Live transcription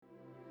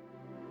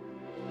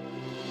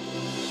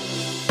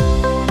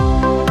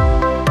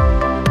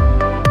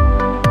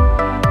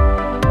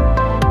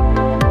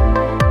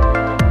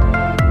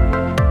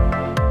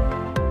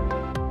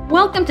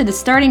Welcome to the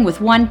Starting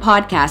With One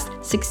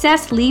podcast,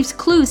 Success Leaves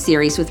Clues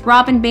series with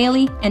Robin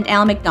Bailey and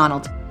Al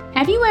McDonald.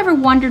 Have you ever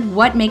wondered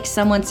what makes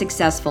someone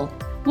successful?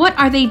 What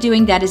are they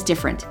doing that is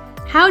different?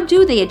 How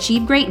do they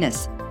achieve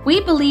greatness?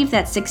 We believe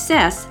that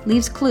success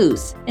leaves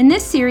clues. In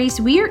this series,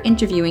 we are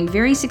interviewing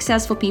very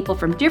successful people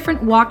from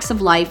different walks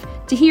of life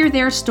to hear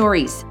their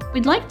stories.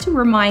 We'd like to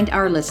remind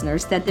our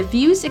listeners that the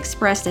views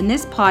expressed in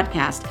this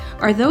podcast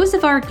are those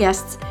of our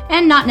guests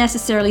and not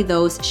necessarily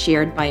those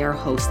shared by our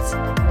hosts.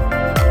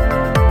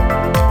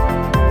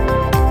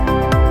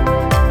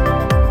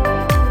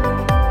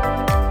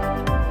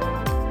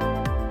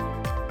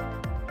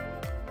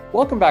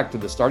 Welcome back to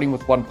the Starting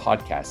With One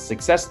podcast,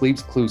 Success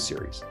Leaves Clues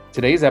series.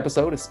 Today's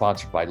episode is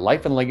sponsored by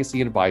Life and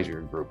Legacy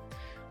Advisory Group.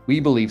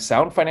 We believe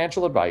sound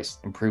financial advice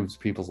improves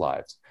people's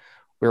lives.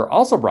 We are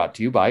also brought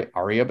to you by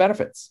ARIA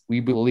Benefits.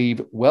 We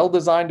believe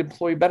well-designed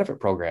employee benefit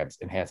programs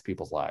enhance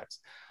people's lives.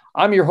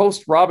 I'm your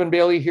host, Robin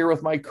Bailey, here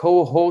with my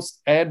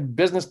co-host and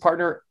business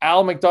partner,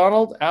 Al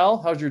McDonald.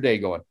 Al, how's your day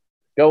going?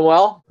 Going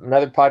well.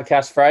 Another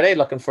podcast Friday.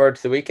 Looking forward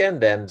to the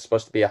weekend, and it's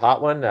supposed to be a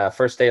hot one.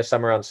 First day of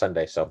summer on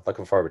Sunday, so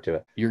looking forward to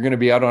it. You're going to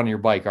be out on your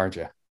bike, aren't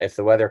you? If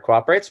the weather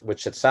cooperates,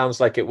 which it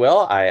sounds like it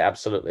will, I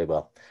absolutely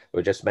will. We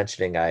were just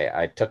mentioning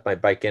I took my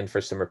bike in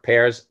for some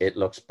repairs. It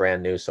looks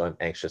brand new, so I'm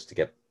anxious to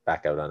get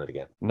back out on it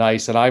again.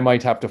 Nice, and I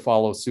might have to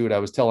follow suit. I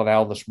was telling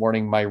Al this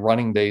morning, my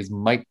running days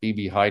might be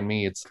behind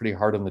me. It's pretty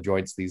hard on the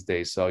joints these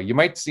days, so you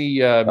might see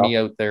me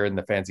out there in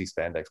the fancy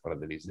spandex one of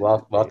these days.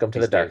 Well, welcome to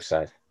the dark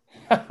side.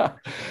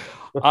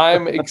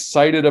 I'm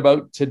excited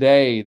about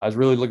today. I was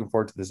really looking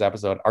forward to this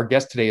episode. Our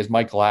guest today is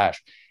Michael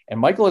Ash. And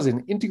Michael is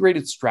an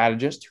integrated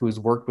strategist who has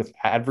worked with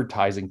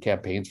advertising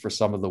campaigns for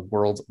some of the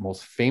world's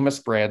most famous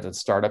brands and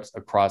startups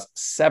across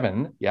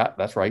seven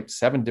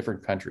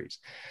different countries.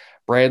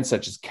 Brands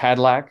such as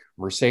Cadillac,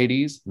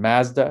 Mercedes,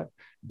 Mazda,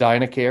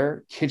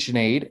 Dynacare,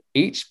 KitchenAid,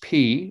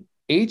 HP,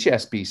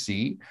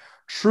 HSBC,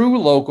 True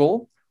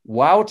Local,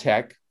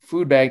 WowTech,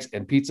 Food Banks,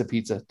 and Pizza,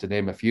 to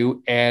name a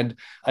few. And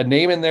a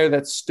name in there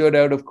that stood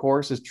out, of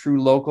course, is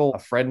True Local, a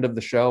friend of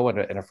the show and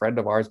a friend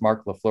of ours,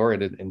 Mark LaFleur.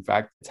 And in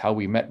fact, it's how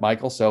we met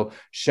Michael. So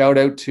shout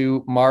out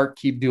to Mark.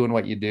 Keep doing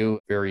what you do.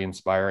 Very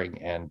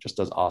inspiring and just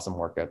does awesome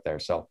work out there.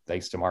 So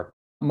thanks to Mark.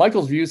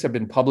 Michael's views have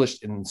been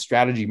published in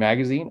Strategy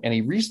magazine, and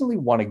he recently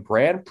won a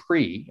Grand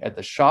Prix at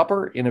the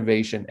Shopper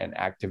Innovation and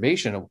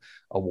Activation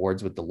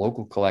Awards with the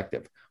Local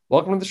Collective.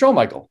 Welcome to the show,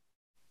 Michael.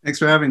 Thanks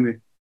for having me.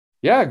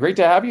 Yeah, great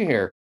to have you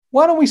here.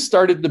 Why don't we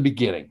start at the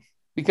beginning?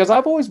 Because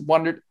I've always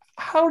wondered,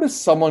 how does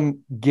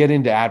someone get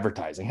into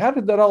advertising? How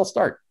did that all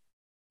start?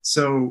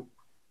 So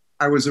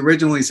I was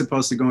originally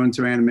supposed to go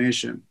into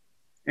animation.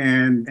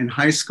 And in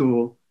high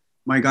school,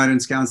 my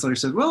guidance counselor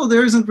said, well,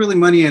 there isn't really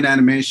money in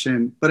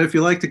animation, but if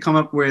you like to come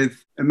up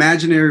with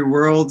imaginary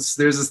worlds,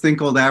 there's this thing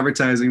called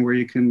advertising where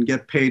you can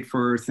get paid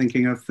for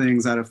thinking of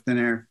things out of thin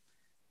air.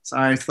 So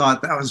I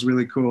thought that was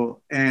really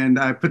cool. And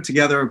I put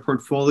together a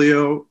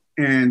portfolio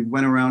and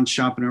went around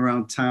shopping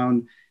around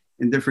town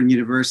in different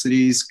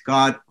universities,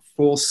 got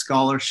full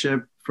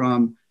scholarship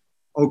from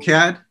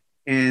OCAD,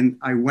 and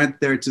I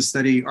went there to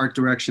study art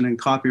direction and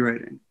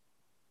copywriting.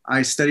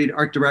 I studied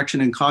art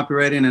direction and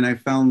copywriting, and I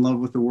fell in love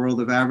with the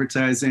world of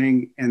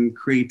advertising and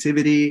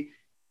creativity.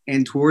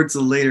 And towards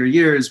the later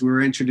years, we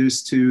were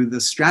introduced to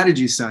the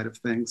strategy side of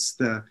things,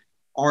 the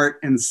art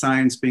and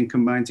science being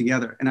combined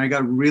together. And I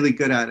got really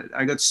good at it.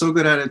 I got so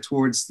good at it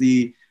towards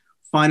the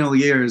final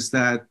years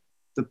that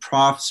the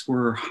profs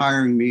were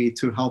hiring me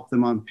to help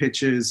them on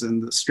pitches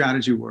and the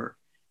strategy work.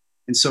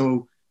 And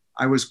so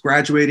I was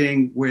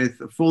graduating with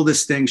a full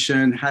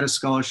distinction, had a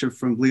scholarship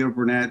from Leo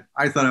Burnett.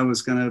 I thought I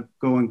was going to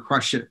go and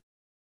crush it.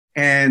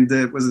 And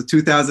it was the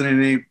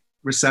 2008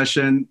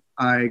 recession.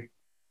 I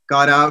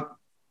got out,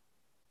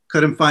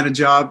 couldn't find a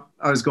job.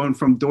 I was going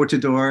from door to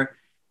door.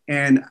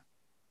 And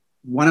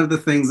one of the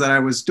things that I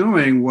was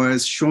doing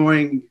was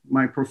showing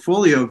my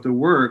portfolio of the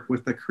work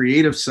with the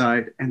creative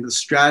side and the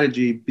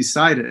strategy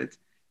beside it.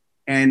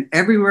 And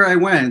everywhere I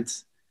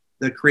went,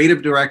 the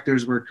creative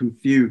directors were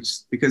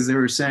confused because they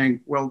were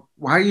saying, well,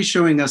 why are you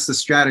showing us the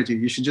strategy?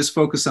 You should just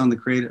focus on the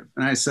creative.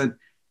 And I said,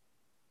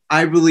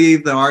 I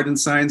believe the art and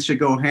science should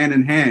go hand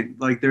in hand.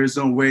 Like there's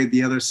no way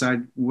the other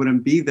side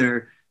wouldn't be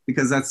there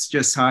because that's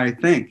just how I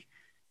think.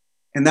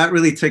 And that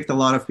really ticked a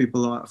lot of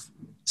people off.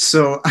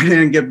 So I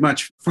didn't get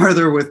much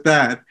farther with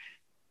that.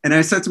 And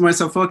I said to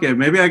myself, okay,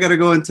 maybe I got to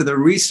go into the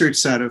research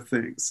side of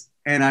things.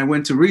 And I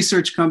went to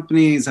research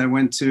companies. I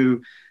went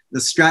to the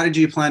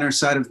strategy planner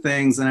side of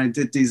things. And I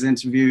did these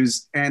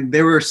interviews and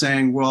they were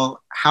saying,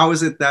 well, how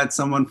is it that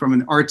someone from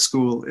an art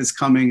school is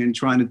coming and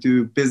trying to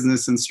do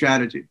business and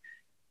strategy?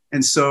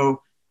 And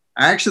so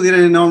I actually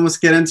didn't almost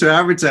get into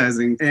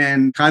advertising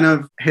and kind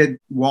of hit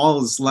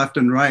walls left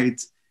and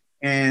right.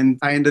 And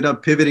I ended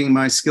up pivoting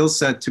my skill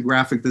set to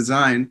graphic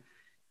design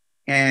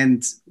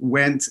and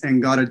went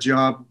and got a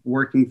job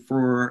working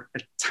for a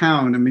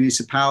town, a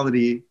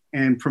municipality,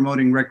 and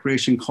promoting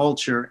recreation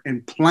culture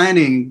and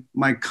planning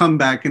my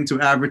comeback into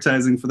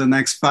advertising for the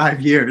next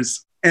 5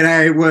 years. And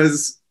I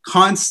was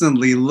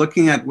constantly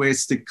looking at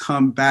ways to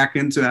come back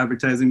into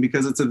advertising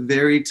because it's a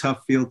very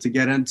tough field to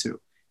get into.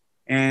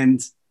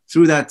 And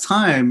through that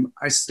time,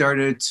 I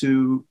started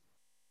to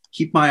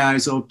keep my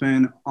eyes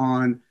open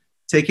on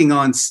taking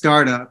on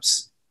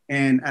startups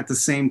and at the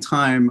same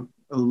time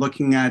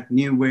looking at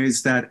new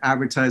ways that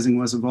advertising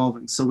was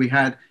evolving. So we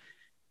had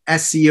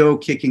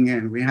SEO kicking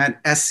in, we had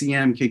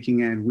SEM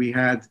kicking in, we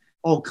had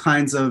all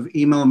kinds of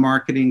email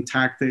marketing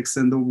tactics,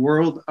 and the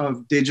world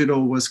of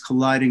digital was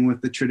colliding with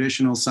the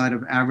traditional side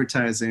of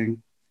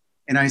advertising.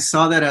 And I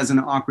saw that as an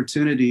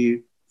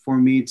opportunity for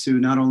me to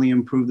not only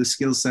improve the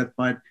skill set,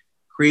 but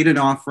create an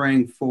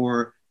offering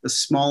for the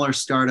smaller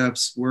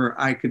startups where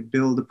I could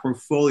build a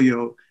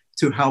portfolio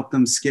to help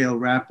them scale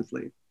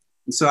rapidly.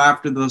 And so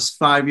after those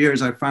 5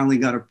 years, I finally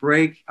got a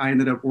break. I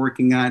ended up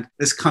working at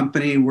this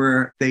company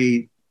where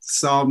they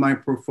saw my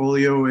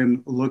portfolio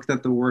and looked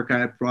at the work I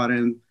had brought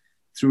in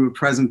through a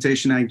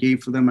presentation I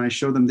gave for them. I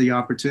showed them the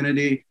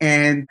opportunity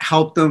and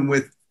helped them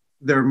with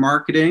their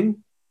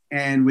marketing.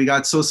 And we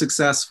got so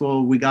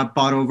successful, we got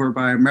bought over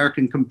by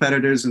American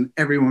competitors and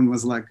everyone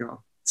was let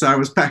go. So I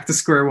was back to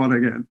square one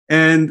again.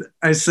 And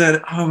I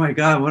said, oh my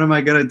God, what am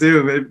I going to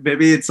do?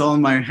 Maybe it's all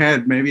in my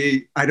head.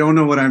 Maybe I don't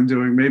know what I'm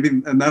doing. Maybe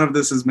none of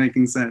this is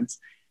making sense.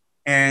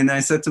 And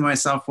I said to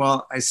myself,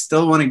 well, I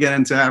still want to get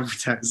into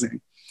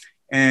advertising.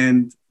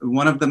 And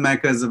one of the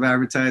meccas of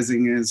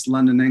advertising is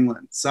London,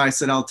 England. So I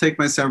said, I'll take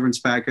my severance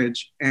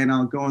package and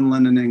I'll go in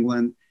London,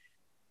 England,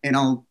 and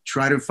I'll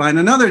try to find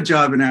another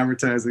job in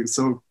advertising.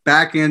 So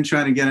back in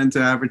trying to get into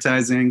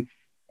advertising.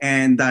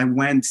 And I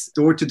went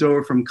door to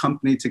door from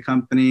company to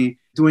company,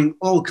 doing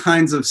all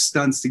kinds of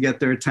stunts to get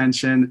their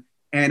attention.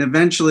 And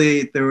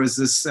eventually there was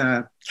this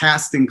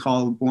casting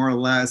call, more or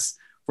less,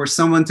 for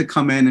someone to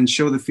come in and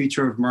show the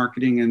future of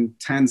marketing in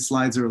 10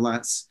 slides or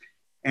less.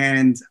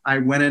 And I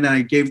went in and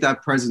I gave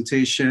that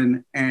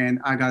presentation and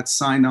I got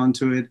signed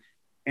onto it.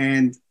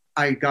 And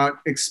I got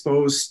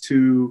exposed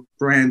to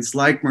brands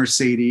like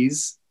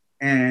Mercedes.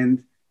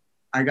 And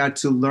I got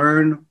to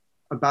learn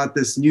about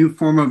this new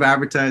form of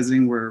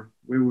advertising where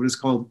what is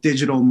called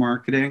digital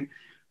marketing,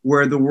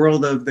 where the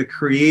world of the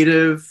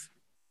creative,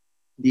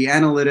 the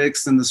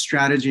analytics, and the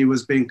strategy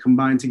was being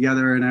combined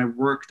together. And I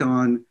worked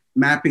on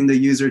mapping the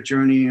user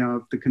journey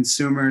of the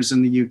consumers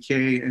in the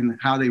UK and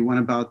how they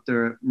went about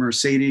their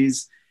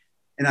Mercedes.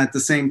 And at the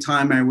same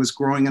time, I was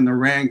growing in the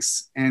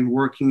ranks and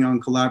working on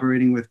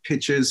collaborating with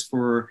pitches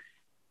for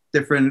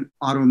different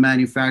auto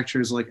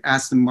manufacturers like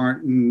Aston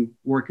Martin,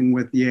 working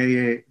with the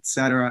AA, et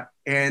cetera.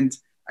 And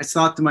I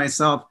thought to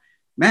myself,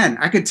 man,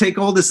 I could take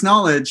all this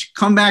knowledge,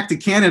 come back to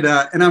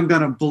Canada, and I'm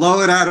going to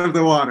blow it out of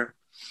the water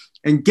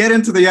and get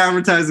into the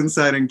advertising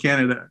side in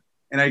Canada.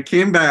 And I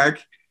came back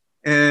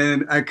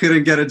and I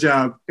couldn't get a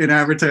job in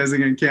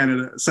advertising in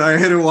Canada. So I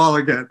hit a wall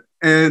again.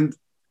 And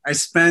I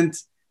spent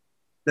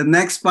the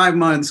next 5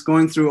 months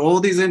going through all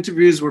these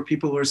interviews where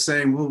people were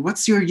saying, well,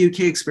 what's your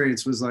UK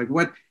experience was like?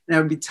 What? And I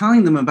would be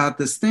telling them about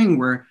this thing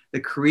where the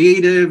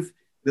creative,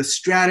 the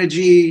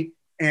strategy,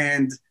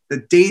 and the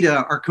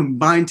data are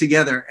combined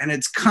together and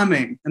it's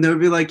coming. And they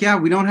would be like, yeah,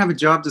 we don't have a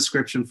job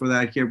description for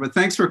that here, but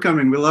thanks for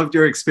coming. We loved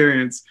your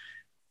experience.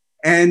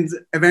 And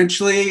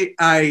eventually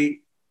I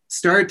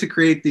started to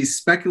create these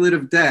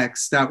speculative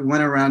decks that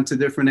went around to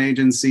different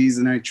agencies.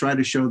 And I tried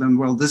to show them,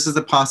 well, this is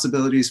the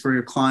possibilities for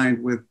your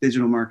client with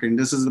digital marketing.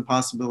 This is the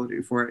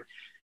possibility for it.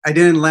 I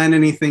didn't land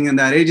anything in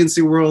that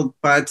agency world,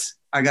 but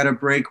I got a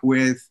break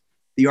with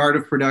the Art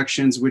of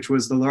Productions, which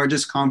was the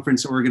largest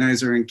conference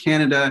organizer in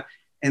Canada.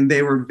 And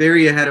they were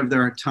very ahead of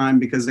their time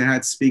because they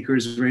had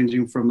speakers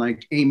ranging from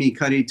like Amy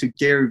Cuddy to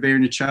Gary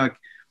Vaynerchuk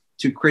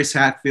to Chris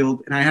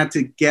Hadfield. And I had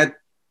to get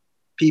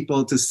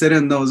people to sit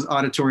in those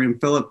auditorium,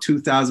 fill up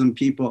 2,000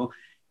 people.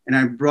 And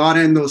I brought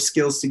in those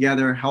skills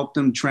together, helped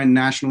them trend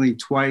nationally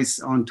twice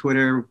on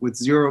Twitter with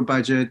zero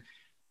budget,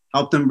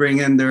 helped them bring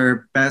in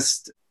their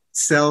best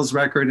sales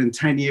record in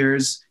 10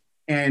 years,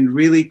 and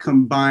really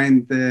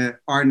combine the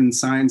art and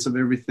science of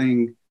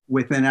everything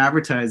within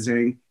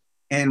advertising.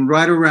 And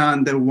right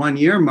around the 1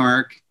 year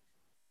mark,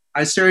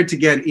 I started to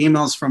get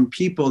emails from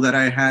people that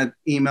I had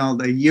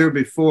emailed a year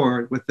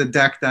before with the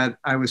deck that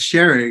I was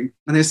sharing.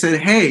 And they said,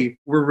 hey,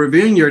 we're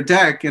reviewing your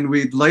deck and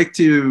we'd like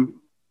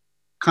to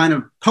kind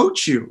of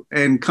poach you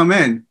and come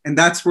in. And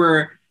that's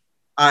where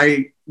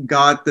I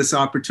got this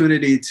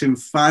opportunity to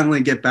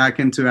finally get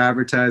back into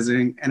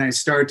advertising. And I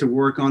started to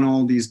work on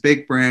all these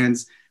big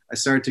brands. I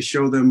started to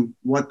show them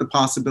what the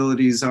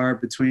possibilities are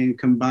between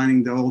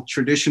combining the old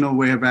traditional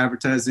way of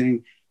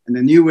advertising and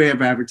the new way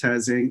of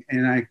advertising.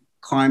 And I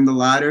climbed the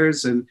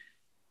ladders, and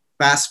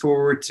fast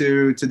forward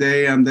to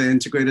today, I'm the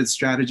integrated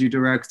strategy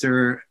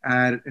director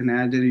at an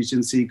ad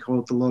agency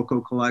called The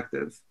Local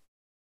Collective.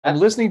 I'm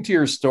listening to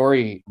your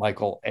story,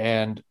 Michael,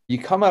 and you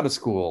come out of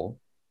school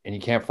and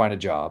you can't find a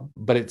job,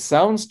 but it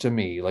sounds to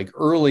me like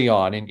early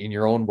on, in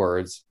your own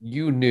words,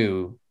 you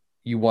knew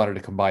you wanted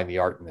to combine the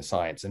art and the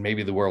science, and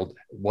maybe the world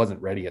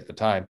wasn't ready at the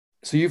time.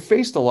 So you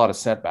faced a lot of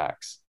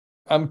setbacks.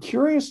 I'm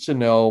curious to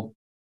know,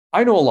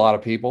 I know a lot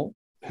of people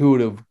who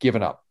would have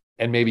given up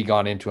and maybe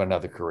gone into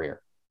another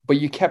career, but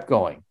you kept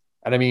going.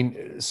 And I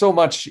mean, so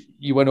much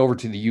you went over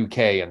to the UK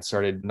and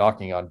started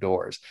knocking on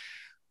doors.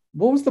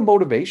 What was the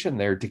motivation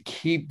there to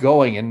keep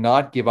going and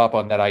not give up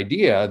on that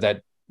idea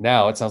that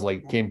now it sounds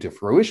like it came to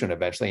fruition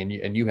eventually,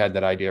 and you had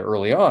that idea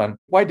early on?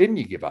 Why didn't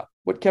you give up?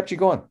 What kept you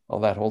going all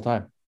that whole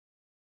time?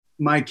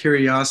 My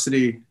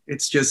curiosity,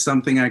 it's just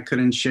something I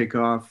couldn't shake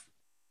off.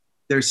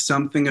 There's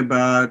something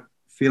about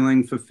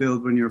feeling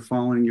fulfilled when you're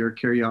following your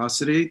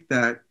curiosity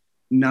that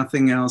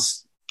nothing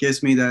else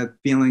gives me that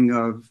feeling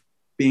of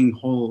being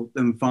whole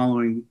than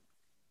following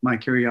my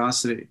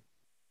curiosity.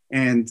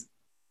 And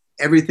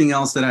everything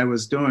else that I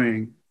was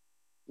doing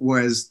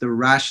was the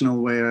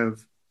rational way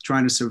of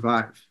trying to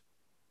survive.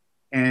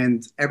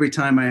 And every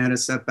time I had a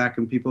setback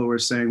and people were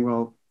saying,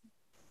 well,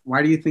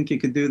 why do you think you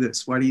could do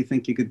this? Why do you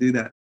think you could do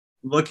that?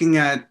 Looking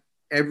at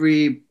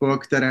every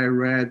book that I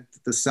read,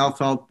 the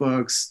self-help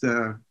books,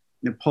 the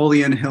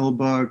Napoleon Hill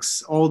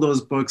books, all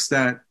those books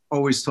that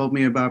always told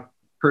me about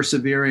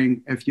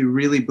persevering if you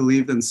really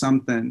believed in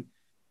something,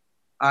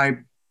 I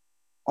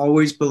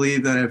always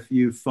believe that if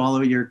you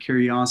follow your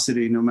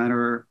curiosity, no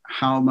matter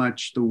how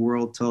much the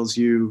world tells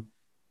you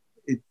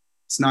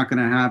it's not going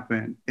to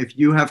happen, if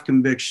you have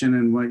conviction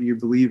in what you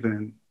believe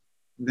in,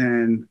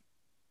 then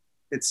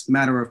it's a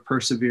matter of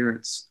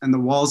perseverance. And the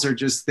walls are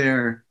just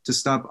there to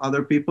stop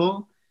other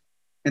people.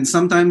 And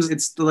sometimes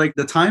it's like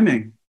the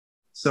timing.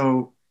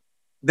 So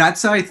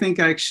that's, I think,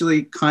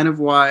 actually kind of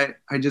why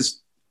I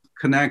just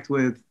connect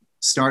with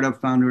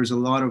startup founders a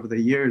lot over the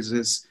years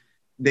is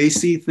they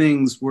see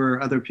things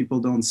where other people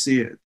don't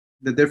see it.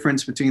 The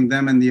difference between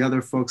them and the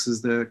other folks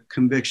is the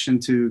conviction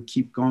to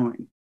keep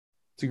going.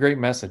 It's a great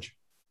message.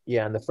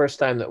 Yeah, and the first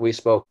time that we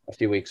spoke a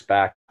few weeks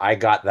back, I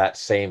got that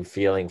same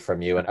feeling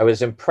from you. And I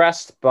was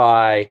impressed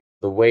by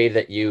the way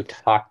that you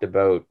talked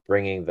about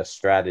bringing the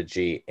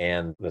strategy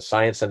and the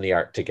science and the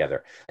art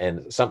together.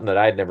 And something that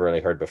I'd never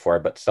really heard before,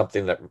 but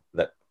something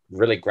that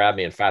really grabbed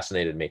me and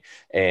fascinated me.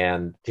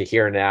 And to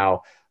hear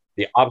now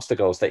the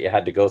obstacles that you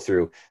had to go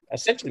through,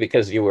 essentially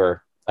because you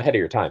were ahead of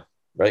your time,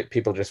 right?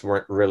 People just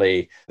weren't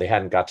really, they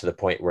hadn't got to the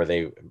point where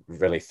they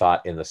really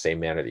thought in the same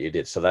manner that you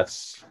did. So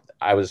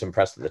I was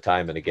impressed at the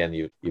time. And again,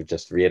 you've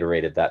just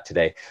reiterated that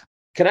today.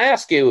 Can I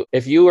ask you,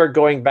 if you are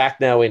going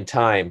back now in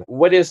time,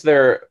 what is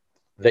there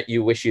that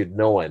you wish you'd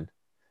known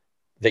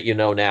that you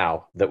know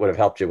now that would have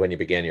helped you when you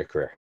began your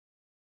career?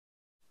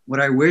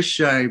 What I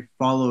wish I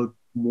followed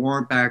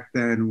more back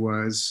then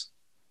was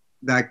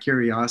that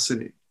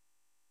curiosity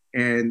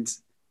and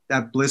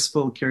that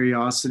blissful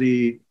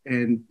curiosity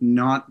and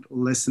not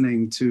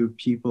listening to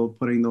people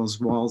putting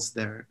those walls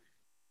there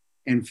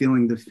and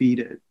feeling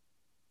defeated.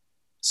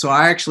 So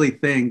I actually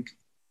think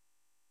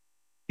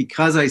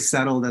because I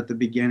settled at the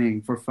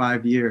beginning for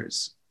 5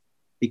 years,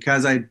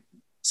 because I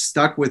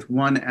stuck with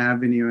one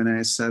avenue and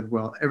I said,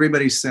 well,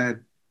 everybody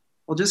said,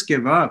 well, just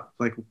give up.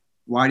 Like,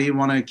 why do you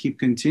want to keep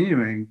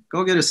continuing?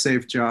 Go get a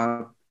safe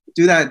job,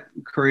 do that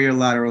career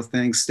lateral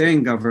thing, stay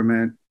in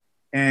government.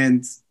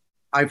 And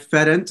I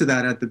fed into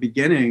that at the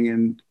beginning.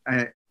 And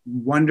I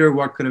wonder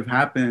what could have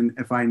happened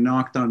if I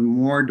knocked on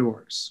more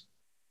doors.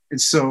 And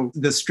so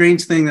the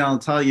strange thing that I'll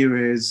tell you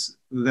is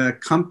the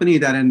company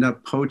that ended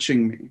up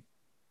poaching me,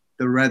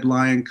 the Red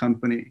Lion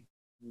company,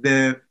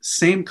 the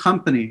same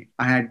company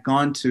I had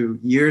gone to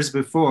years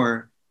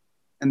before,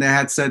 and they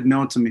had said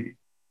no to me.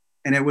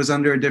 And it was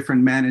under a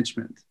different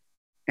management.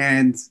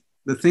 And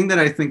the thing that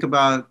I think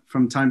about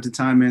from time to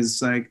time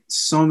is like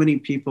so many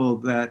people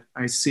that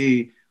I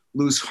see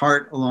lose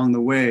heart along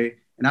the way.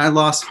 And I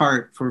lost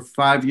heart for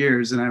 5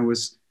 years and I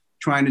was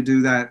trying to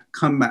do that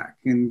comeback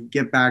and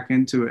get back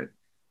into it.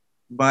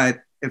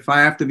 But if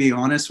I have to be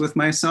honest with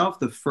myself,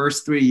 the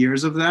first 3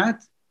 years of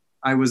that,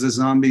 I was a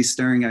zombie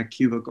staring at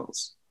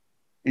cubicles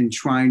and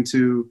trying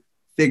to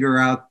figure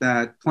out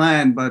that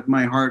plan, but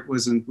my heart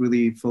wasn't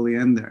really fully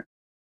in there.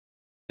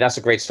 That's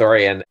a great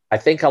story. And I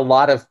think a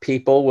lot of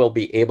people will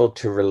be able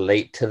to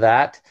relate to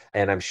that.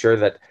 And I'm sure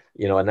that,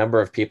 a number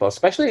of people,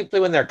 especially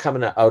when they're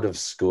coming out of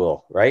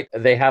school, right?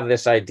 They have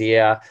this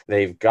idea,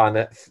 they've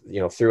gone,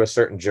 through a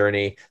certain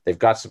journey, they've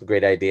got some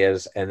great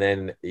ideas. And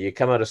then you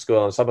come out of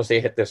school and it's almost they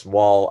hit this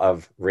wall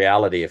of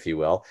reality, if you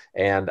will.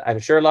 And I'm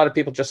sure a lot of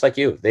people just like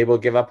you, they will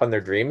give up on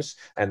their dreams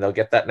and they'll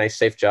get that nice,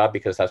 safe job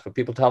because that's what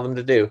people tell them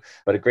to do.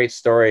 But a great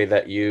story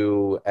that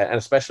you, and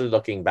especially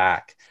looking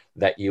back,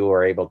 that you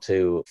were able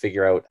to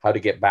figure out how to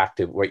get back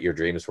to what your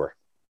dreams were.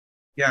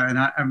 Yeah, and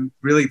I'm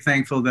really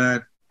thankful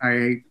that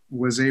I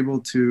was able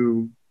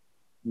to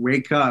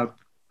wake up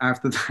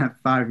after that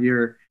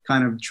 5-year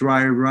kind of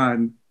dry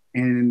run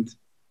and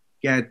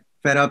get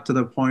fed up to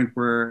the point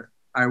where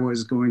I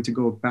was going to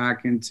go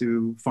back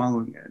into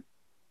following it.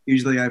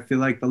 Usually I feel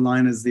like the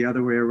line is the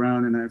other way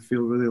around, and I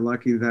feel really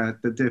lucky that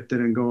the dip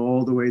didn't go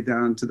all the way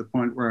down to the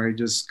point where I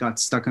just got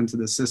stuck into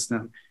the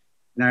system.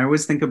 And I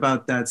always think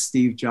about that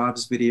Steve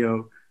Jobs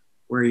video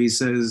where he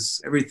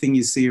says, everything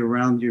you see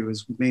around you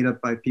is made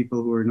up by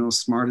people who are no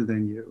smarter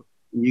than you.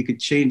 And you could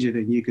change it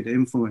and you could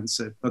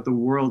influence it. But the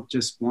world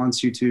just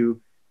wants you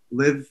to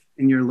live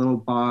in your little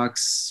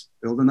box,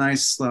 build a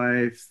nice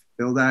life,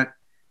 build that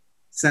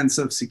sense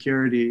of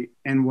security.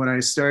 And what I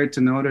started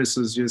to notice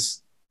was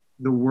just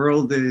the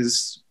world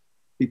is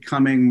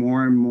becoming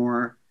more and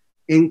more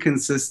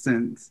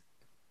inconsistent,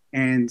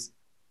 and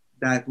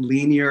that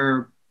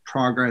linear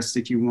progress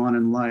that you want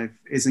in life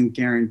isn't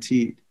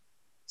guaranteed.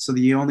 So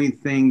the only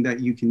thing that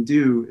you can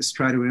do is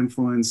try to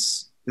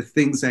influence the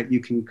things that you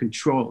can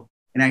control.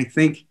 And I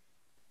think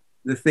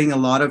the thing a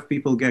lot of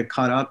people get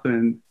caught up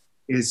in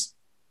is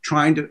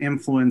trying to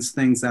influence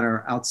things that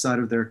are outside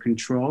of their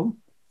control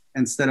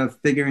instead of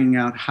figuring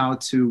out how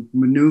to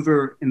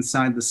maneuver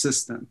inside the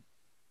system.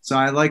 So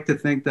I like to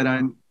think that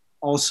I'm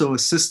also a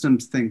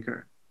systems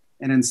thinker.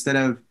 And instead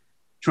of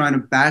trying to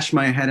bash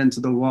my head into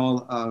the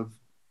wall of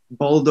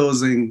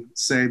bulldozing,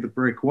 say, the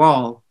brick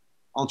wall,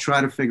 I'll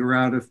try to figure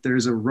out if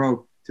there's a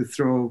rope to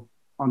throw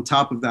on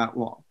top of that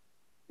wall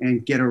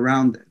and get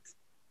around it.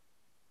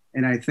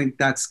 And I think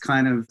that's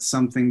kind of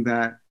something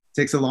that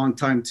takes a long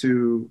time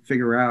to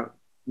figure out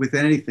with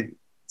anything,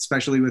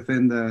 especially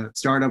within the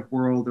startup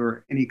world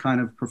or any kind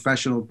of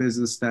professional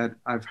business that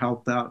I've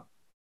helped out.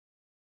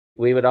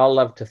 We would all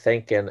love to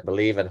think and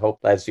believe and hope,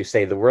 as you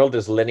say, the world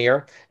is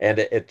linear and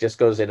it just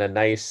goes in a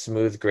nice,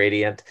 smooth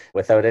gradient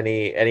without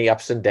any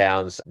ups and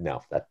downs.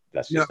 No,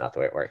 that's just not the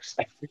way it works.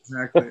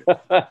 Exactly.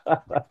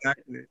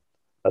 Exactly.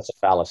 That's a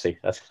fallacy.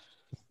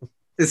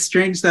 It's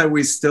strange that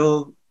we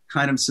still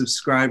kind of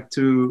subscribe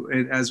to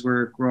it as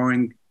we're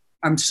growing.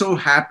 I'm so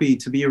happy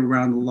to be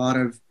around a lot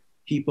of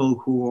people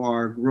who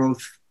are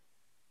growth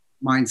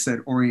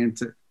mindset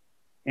oriented.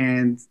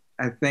 And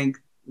I think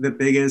the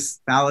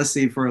biggest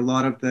fallacy for a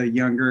lot of the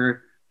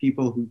younger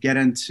people who get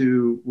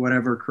into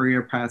whatever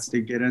career paths they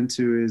get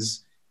into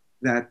is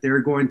that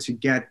they're going to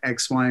get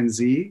X, Y, and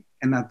Z,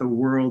 and that the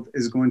world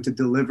is going to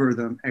deliver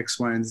them X,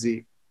 Y, and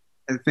Z.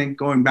 I think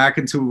going back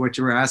into what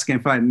you were asking,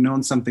 if I had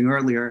known something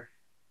earlier,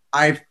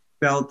 I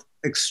felt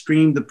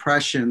extreme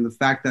depression, the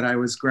fact that I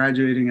was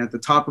graduating at the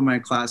top of my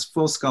class,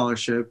 full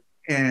scholarship,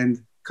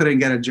 and couldn't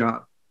get a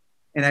job.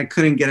 And I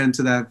couldn't get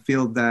into that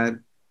field that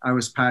I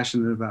was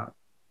passionate about.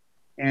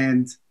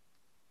 And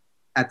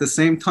at the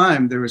same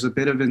time, there was a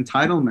bit of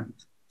entitlement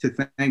to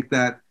think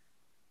that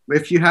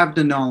if you have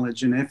the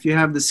knowledge and if you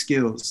have the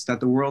skills, that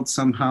the world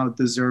somehow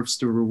deserves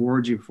to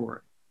reward you for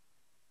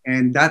it.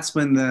 And that's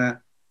when the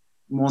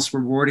most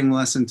rewarding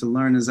lesson to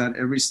learn is that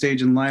every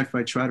stage in life,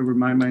 I try to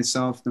remind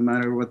myself, no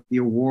matter what the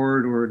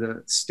award or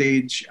the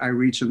stage I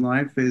reach in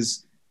life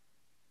is,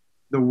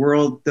 the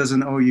world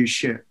doesn't owe you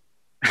shit.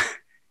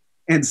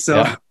 And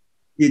so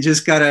you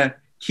just got to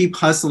keep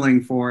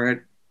hustling for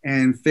it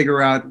and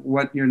figure out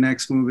what your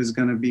next move is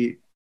going to be.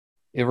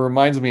 It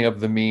reminds me of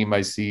the meme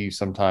I see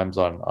sometimes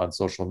on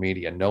social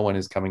media. No one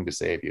is coming to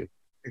save you.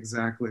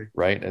 Exactly.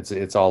 Right.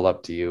 It's all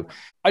up to you.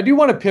 I do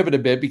want to pivot a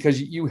bit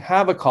because you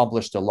have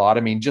accomplished a lot.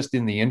 I mean, just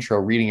in the intro,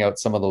 reading out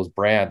some of those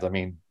brands, I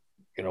mean,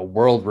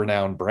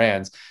 world-renowned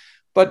brands.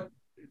 But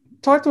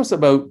talk to us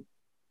about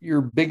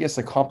your biggest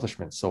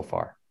accomplishments so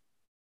far.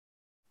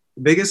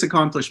 The biggest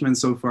accomplishment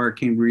so far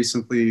came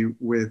recently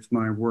with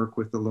my work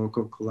with the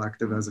local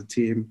collective as a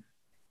team.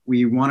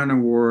 We won an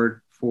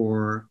award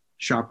for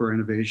shopper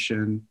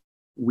innovation.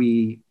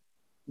 We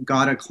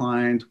got a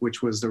client,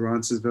 which was the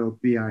Roncesvalles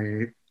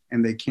BIA,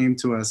 and they came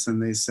to us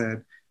and they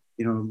said,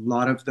 a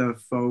lot of the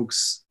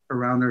folks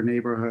around our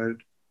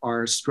neighborhood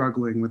are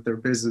struggling with their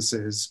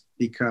businesses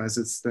because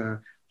it's the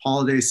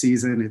holiday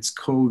season, it's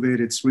COVID,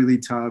 it's really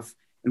tough,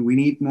 and we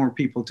need more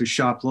people to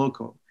shop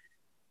local.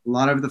 A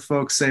lot of the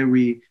folks say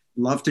we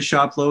love to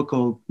shop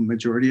local.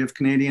 Majority of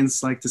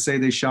Canadians like to say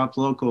they shop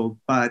local,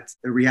 but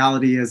the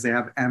reality is they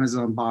have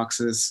Amazon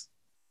boxes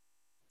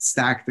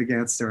stacked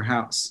against their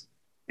house.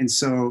 And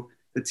so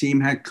the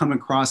team had come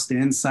across the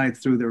insight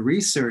through the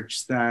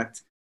research that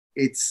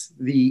it's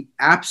the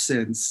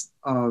absence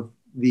of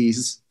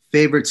these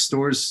favorite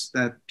stores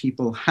that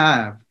people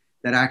have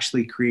that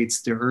actually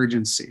creates the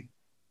urgency.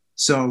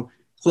 So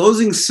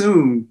closing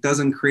soon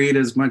doesn't create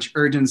as much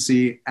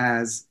urgency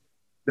as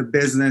the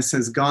business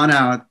has gone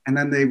out and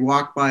then they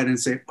walk by it and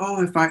say,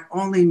 oh, if I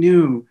only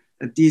knew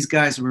that these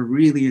guys were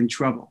really in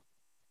trouble.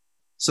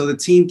 So the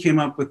team came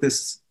up with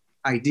this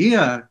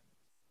idea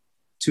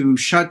to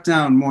shut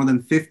down more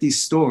than 50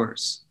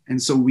 stores.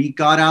 And so we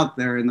got out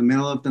there in the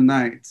middle of the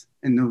night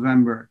in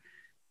November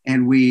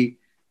and we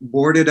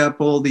boarded up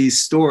all these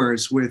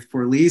stores with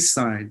for lease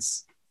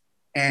signs.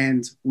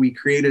 And we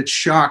created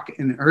shock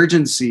and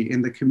urgency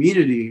in the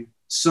community,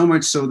 so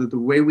much so that the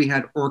way we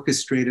had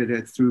orchestrated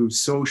it through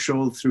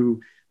social,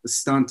 through the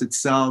stunt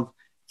itself,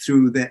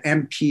 through the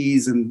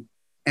MPs and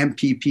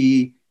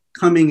MPP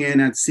coming in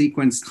at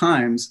sequence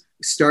times,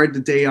 started the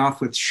day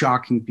off with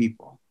shocking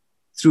people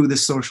through the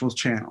social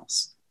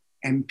channels.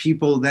 And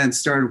people then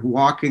started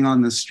walking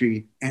on the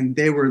street and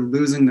they were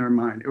losing their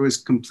mind. It was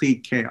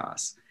complete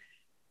chaos.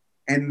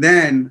 And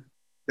then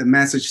the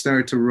message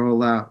started to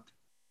roll out.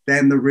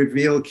 Then the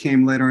reveal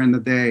came later in the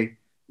day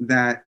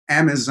that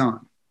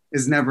Amazon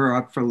is never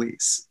up for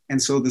lease.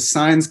 And so the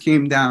signs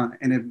came down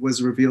and it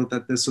was revealed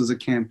that this was a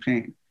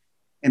campaign.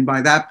 And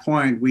by that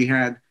point, we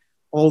had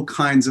all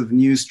kinds of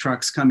news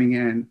trucks coming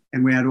in,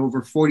 and we had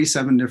over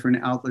 47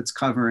 different outlets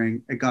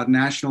covering. It got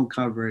national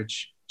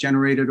coverage,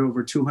 generated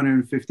over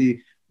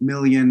 250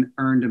 million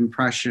earned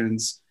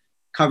impressions,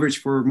 coverage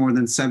for more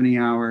than 70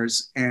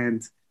 hours.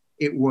 And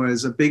it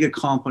was a big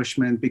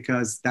accomplishment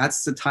because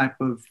that's the type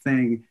of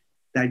thing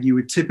that you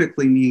would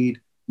typically need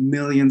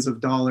millions of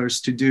dollars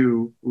to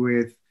do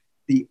with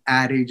the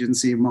ad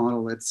agency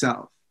model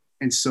itself.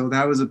 And so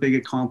that was a big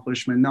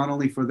accomplishment, not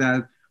only for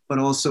that, but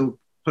also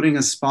putting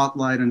a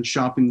spotlight on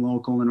shopping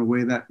local in a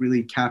way that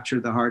really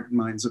captured the heart and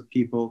minds of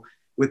people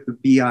with the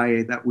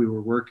BIA that we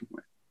were working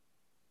with.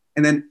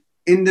 And then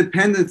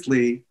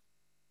independently,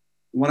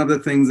 one of the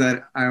things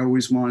that I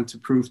always wanted to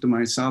prove to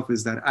myself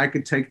is that I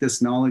could take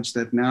this knowledge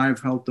that now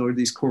I've helped all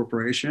these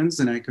corporations,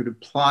 and I could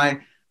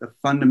apply the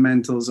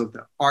fundamentals of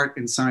the art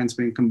and science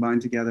being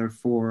combined together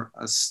for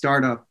a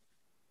startup.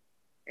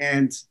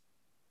 And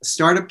a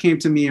startup came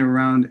to me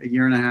around a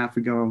year and a half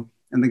ago,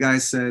 and the guy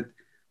said,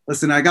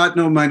 listen, I got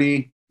no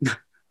money,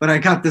 but I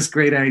got this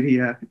great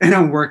idea and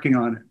I'm working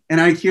on it.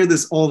 And I hear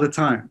this all the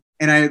time.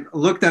 And I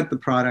looked at the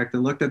product, I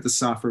looked at the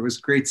software, it was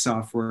great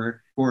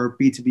software for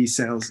B2B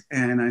sales.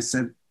 And I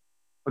said,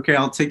 okay,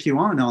 I'll take you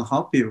on, I'll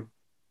help you.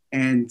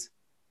 And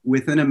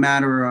within a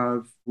matter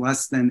of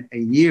less than a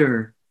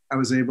year, I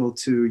was able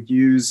to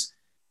use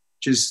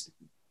just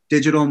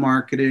digital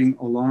marketing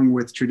along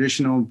with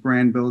traditional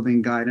brand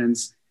building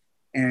guidance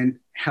and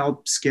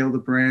help scale the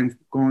brand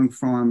going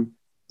from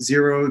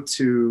 0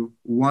 to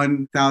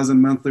 1,000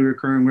 monthly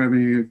recurring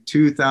revenue,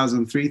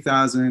 2,000,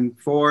 3,000,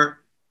 4,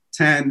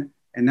 10,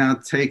 and now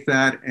take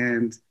that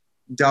and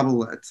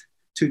double it,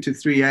 2 to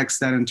 3x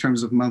that in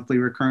terms of monthly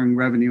recurring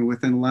revenue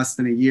within less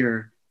than a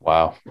year.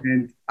 Wow.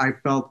 And I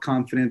felt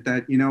confident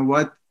that, you know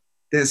what,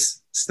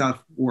 this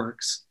stuff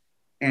works.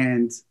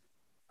 And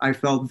I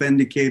felt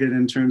vindicated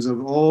in terms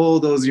of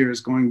all those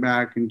years going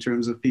back in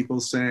terms of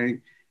people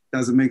saying,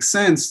 does it make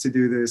sense to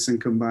do this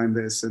and combine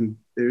this? And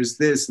there's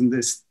this and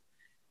this.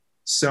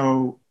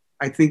 So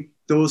I think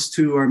those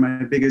two are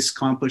my biggest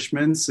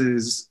accomplishments,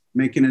 is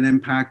making an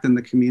impact in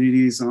the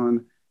communities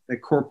on the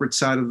corporate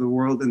side of the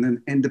world, and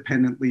then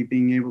independently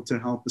being able to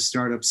help a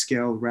startup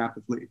scale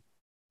rapidly.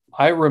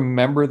 I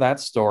remember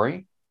that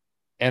story,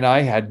 and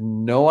I had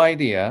no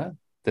idea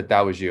that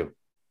that was you,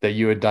 that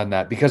you had done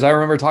that, because I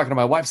remember talking to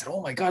my wife, said,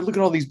 oh my God, look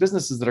at all these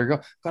businesses that are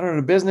got out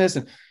of business.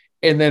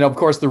 And then of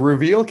course the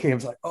reveal came.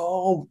 It's like,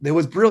 oh, it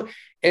was brilliant.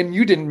 And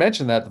you didn't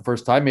mention that the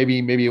first time.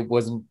 Maybe it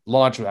wasn't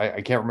launched.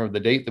 I can't remember the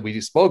date that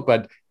we spoke,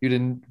 but you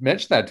didn't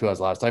mention that to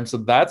us last time. So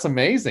that's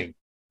amazing.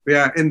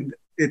 Yeah. And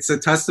it's a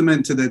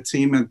testament to the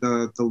team at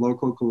the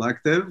local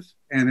collective.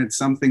 And it's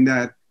something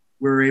that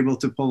we're able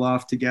to pull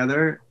off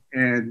together.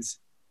 And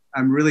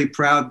I'm really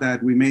proud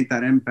that we made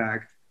that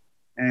impact.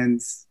 And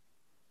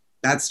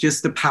that's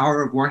just the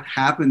power of what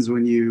happens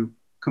when you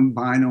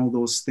combine all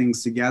those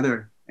things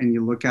together and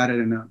you look at it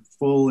in a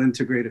full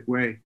integrated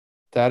way.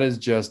 That is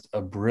just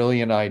a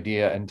brilliant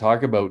idea. And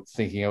talk about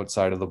thinking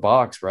outside of the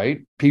box,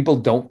 right? People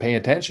don't pay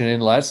attention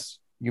unless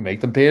you make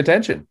them pay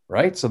attention,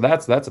 right? So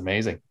that's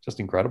amazing. Just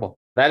incredible.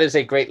 That is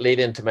a great lead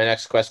into my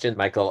next question,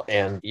 Michael.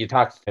 And you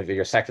talked of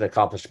your second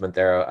accomplishment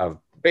there of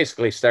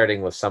basically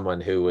starting with someone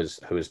who was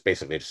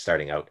basically just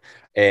starting out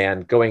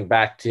and going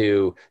back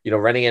to,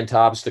 running into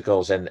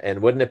obstacles.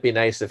 And wouldn't it be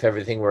nice if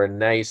everything were a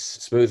nice,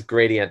 smooth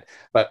gradient?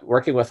 But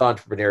working with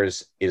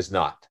entrepreneurs is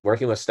not.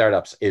 Working with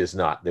startups is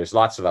not. There's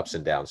lots of ups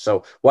and downs.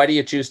 So why do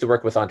you choose to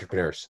work with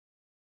entrepreneurs?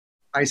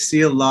 I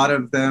see a lot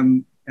of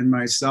them in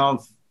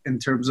myself in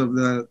terms of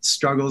the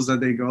struggles that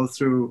they go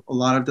through. A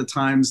lot of the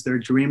times they're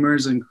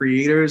dreamers and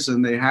creators,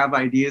 and they have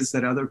ideas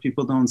that other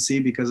people don't see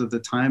because of the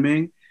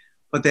timing.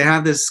 But they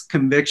have this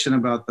conviction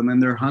about them,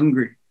 and they're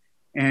hungry,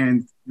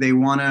 and they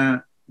want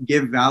to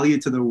give value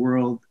to the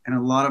world. And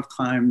a lot of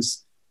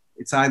times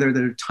it's either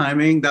their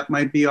timing that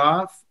might be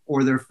off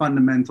or their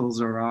fundamentals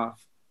are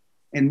off.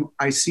 And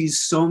I see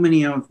so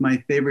many of my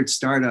favorite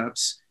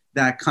startups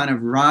that kind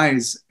of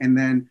rise and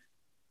then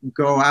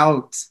go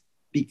out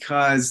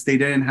because they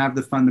didn't have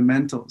the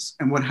fundamentals.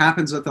 And what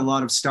happens with a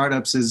lot of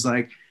startups is,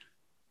 like,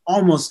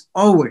 almost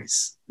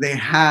always they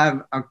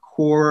have a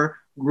core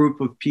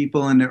group of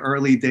people in the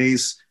early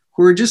days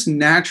who are just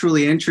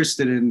naturally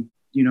interested in,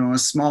 a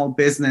small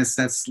business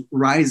that's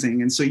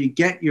rising. And so you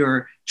get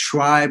your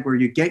tribe or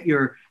you get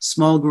your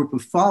small group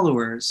of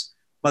followers,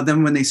 but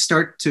then when they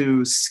start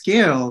to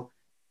scale,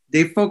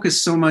 they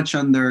focus so much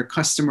on their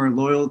customer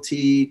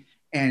loyalty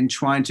and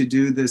trying to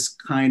do this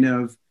kind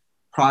of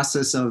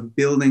process of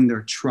building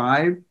their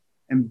tribe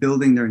and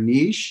building their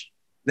niche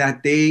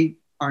that they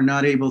are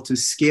not able to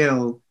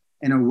scale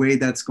in a way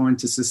that's going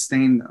to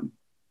sustain them.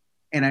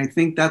 And I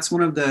think that's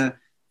one of the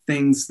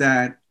things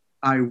that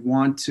I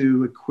want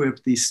to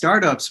equip these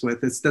startups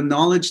with. It's the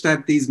knowledge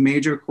that these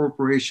major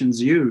corporations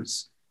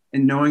use,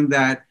 and knowing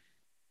that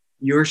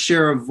your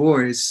share of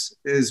voice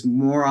is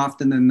more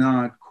often than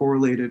not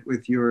correlated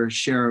with your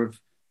share of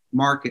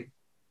market.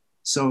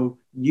 So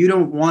you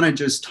don't want to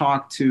just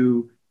talk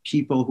to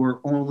people who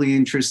are only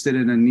interested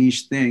in a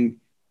niche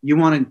thing. You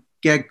want to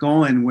get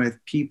going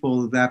with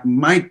people that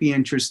might be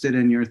interested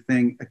in your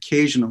thing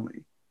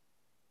occasionally.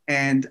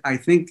 And I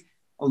think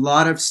a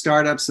lot of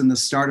startups and the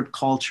startup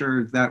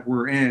culture that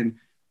we're in,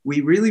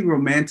 we really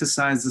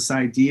romanticize this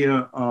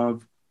idea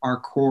of our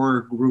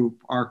core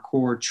group, our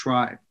core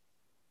tribe.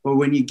 But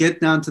when you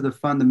get down to the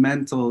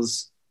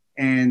fundamentals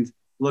and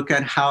look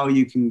at how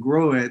you can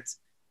grow it,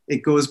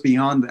 it goes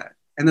beyond that.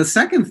 And the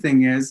second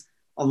thing is,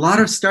 a lot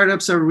of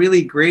startups are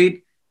really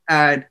great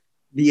at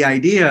the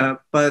idea,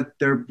 but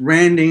their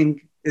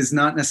branding is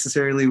not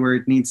necessarily where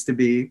it needs to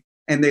be.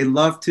 And they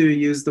love to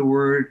use the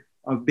word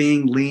of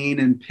being lean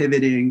and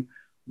pivoting.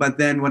 But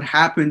then what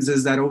happens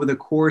is that over the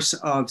course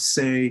of,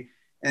 say,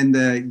 in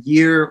the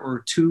year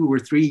or 2 or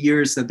 3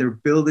 years that they're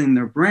building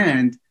their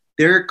brand,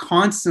 they're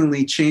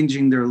constantly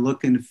changing their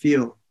look and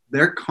feel.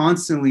 They're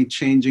constantly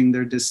changing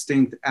their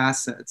distinct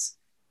assets.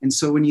 And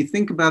so when you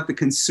think about the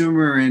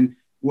consumer and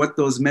what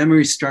those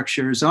memory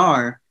structures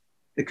are,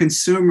 the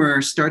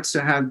consumer starts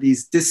to have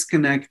these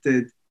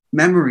disconnected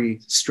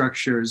memory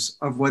structures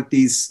of what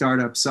these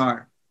startups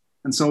are.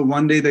 And so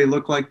one day they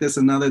look like this,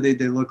 another day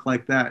they look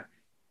like that.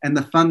 And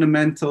the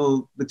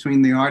fundamental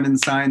between the art and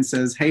science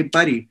says, hey,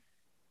 buddy,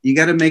 you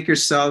got to make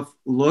yourself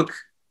look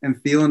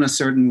and feel in a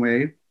certain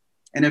way.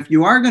 And if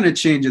you are going to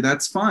change it,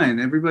 that's fine.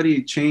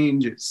 Everybody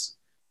changes.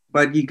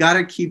 But you got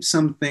to keep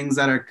some things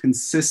that are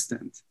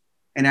consistent.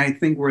 And I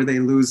think where they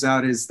lose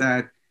out is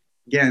that,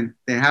 again,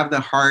 they have the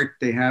heart,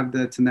 they have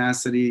the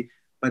tenacity,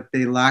 but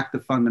they lack the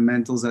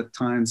fundamentals at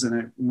times.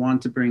 And I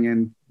want to bring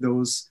in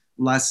those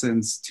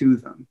lessons to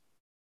them.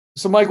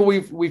 So, Michael,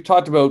 we've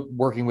talked about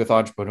working with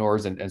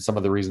entrepreneurs and some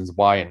of the reasons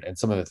why and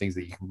some of the things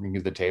that you can bring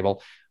to the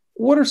table.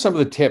 What are some of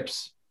the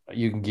tips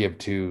you can give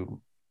to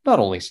not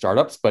only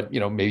startups, but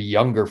maybe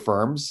younger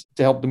firms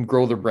to help them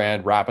grow their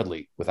brand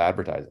rapidly with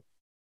advertising?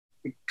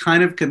 It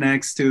kind of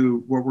connects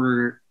to what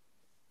we're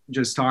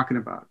just talking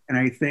about. And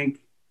I think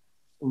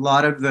a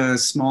lot of the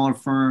smaller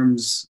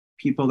firms,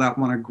 people that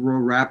want to grow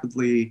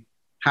rapidly,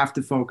 have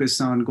to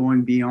focus on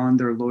going beyond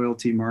their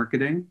loyalty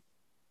marketing.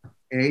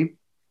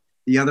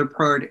 The other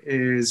part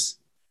is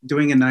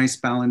doing a nice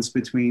balance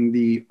between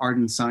the art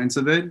and science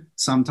of it.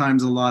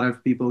 Sometimes a lot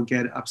of people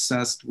get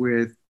obsessed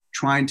with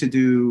trying to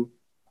do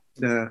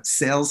the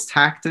sales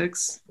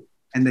tactics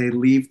and they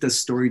leave the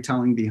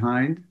storytelling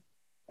behind.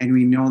 And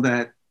we know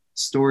that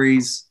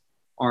stories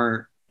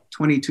are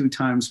 22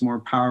 times more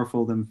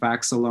powerful than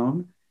facts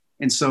alone.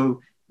 And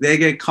so they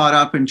get caught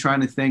up in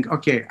trying to think,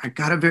 okay, I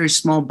got a very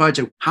small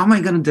budget. How am I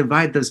going to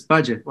divide this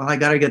budget? Well, I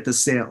got to get the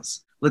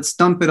sales. Let's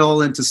dump it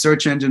all into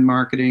search engine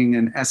marketing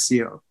and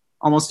SEO.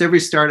 Almost every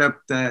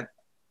startup that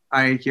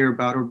I hear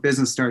about or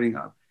business starting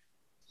up.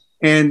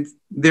 And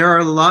there are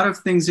a lot of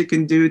things you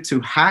can do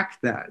to hack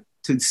that,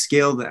 to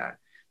scale that.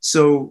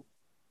 So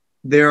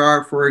there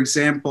are, for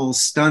example,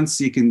 stunts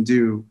you can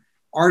do,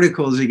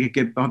 articles you could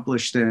get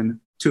published in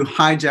to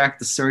hijack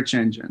the search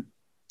engine,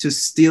 to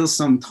steal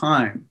some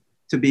time,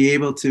 to be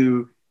able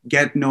to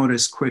get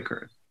noticed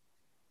quicker.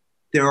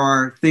 There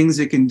are things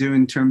you can do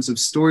in terms of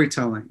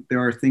storytelling. There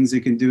are things you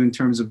can do in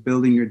terms of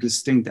building your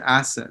distinct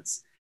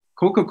assets.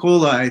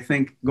 Coca-Cola, I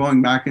think,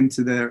 going back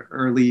into their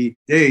early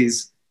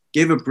days,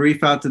 gave a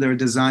brief out to their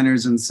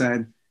designers and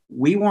said,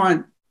 we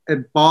want a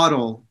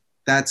bottle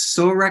that's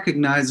so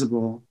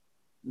recognizable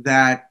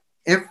that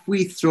if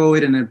we throw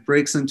it and it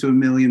breaks into a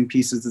million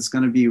pieces, it's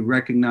going to be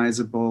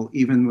recognizable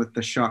even with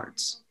the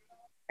shards.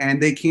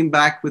 And they came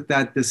back with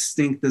that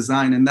distinct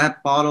design. And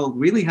that bottle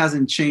really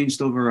hasn't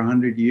changed over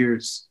 100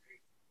 years.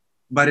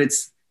 But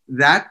it's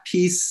that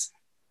piece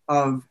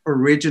of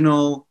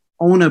original,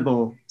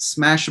 ownable,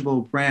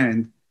 smashable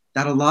brand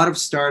that a lot of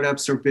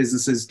startups or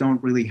businesses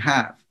don't really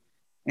have.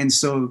 And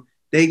so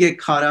they get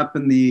caught up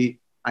in the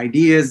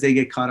ideas, they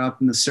get caught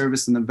up in the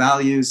service and the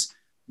values,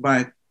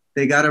 but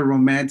they got to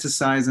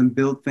romanticize and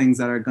build things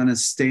that are going to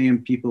stay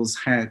in people's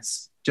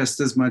heads just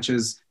as much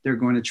as they're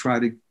going to try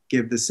to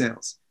give the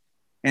sales.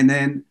 And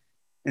then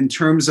in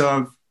terms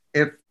of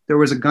if there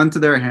was a gun to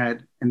their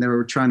head and they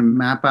were trying to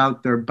map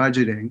out their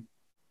budgeting,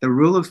 the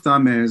rule of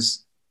thumb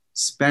is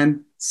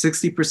spend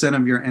 60%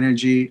 of your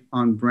energy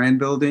on brand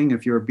building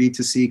if you're a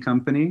B2C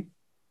company,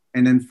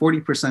 and then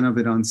 40% of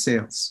it on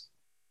sales.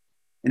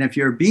 And if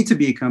you're a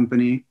B2B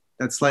company,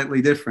 that's slightly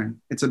different.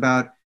 It's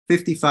about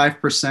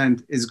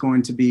 55% is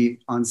going to be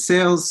on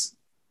sales,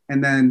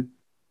 and then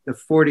the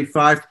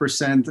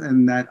 45%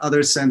 in that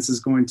other sense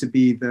is going to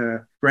be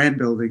the brand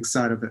building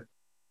side of it.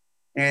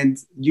 And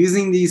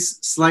using these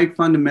slight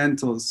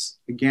fundamentals,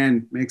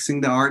 again, mixing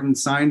the art and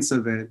science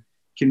of it,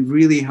 can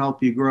really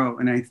help you grow.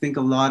 And I think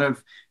a lot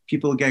of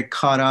people get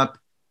caught up,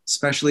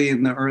 especially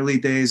in the early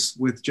days,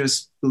 with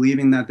just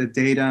believing that the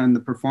data and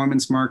the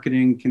performance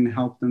marketing can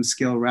help them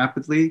scale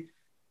rapidly.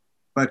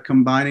 But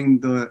combining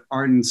the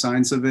art and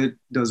science of it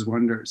does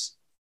wonders.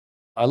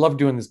 I love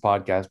doing this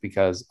podcast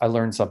because I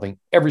learn something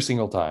every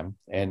single time.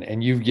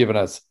 And you've given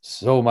us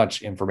so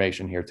much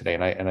information here today.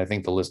 And I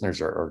think the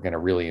listeners are going to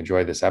really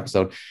enjoy this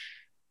episode.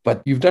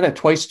 But you've done it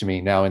twice to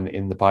me now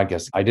in the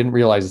podcast. I didn't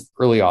realize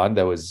early on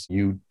that was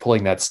you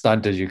pulling that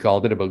stunt, as you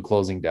called it, about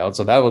closing down.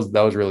 So that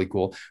was really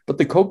cool. But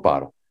the Coke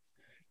bottle,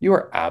 You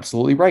are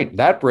absolutely right.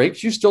 That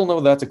breaks, you still know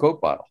that's a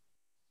Coke bottle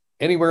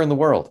anywhere in the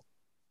world,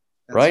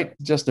 right?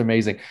 Just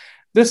amazing.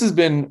 This has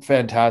been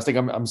fantastic.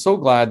 I'm so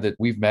glad that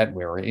we've met.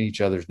 We're in each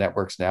other's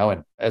networks now.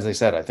 And as I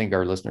said, I think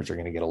our listeners are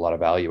going to get a lot of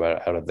value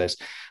out of this.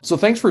 So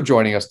thanks for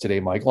joining us today,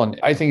 Michael. And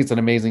I think it's an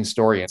amazing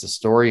story. It's a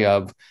story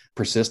of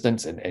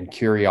persistence and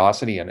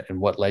curiosity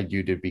and what led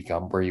you to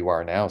become where you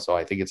are now. So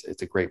I think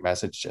it's a great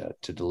message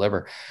to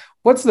deliver.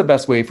 What's the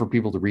best way for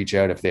people to reach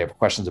out if they have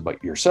questions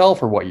about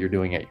yourself or what you're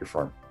doing at your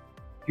firm?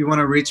 If you want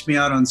to reach me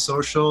out on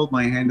social,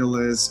 my handle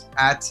is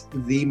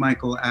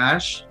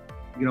 @TheMichaelAsh.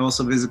 You can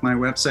also visit my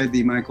website,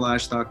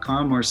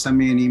 themichaelash.com, or send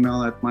me an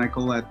email at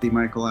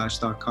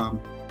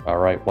michael@themichaelash.com. All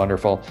right,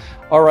 wonderful.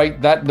 All right,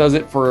 that does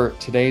it for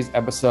today's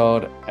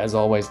episode. As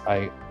always,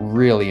 I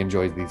really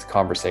enjoyed these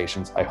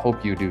conversations. I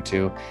hope you do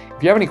too.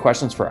 If you have any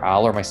questions for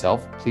Al or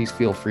myself, please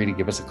feel free to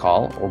give us a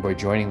call or by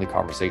joining the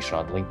conversation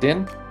on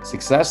LinkedIn.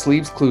 Success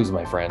leaves clues,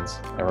 my friends.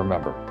 And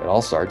remember, it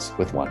all starts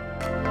with one.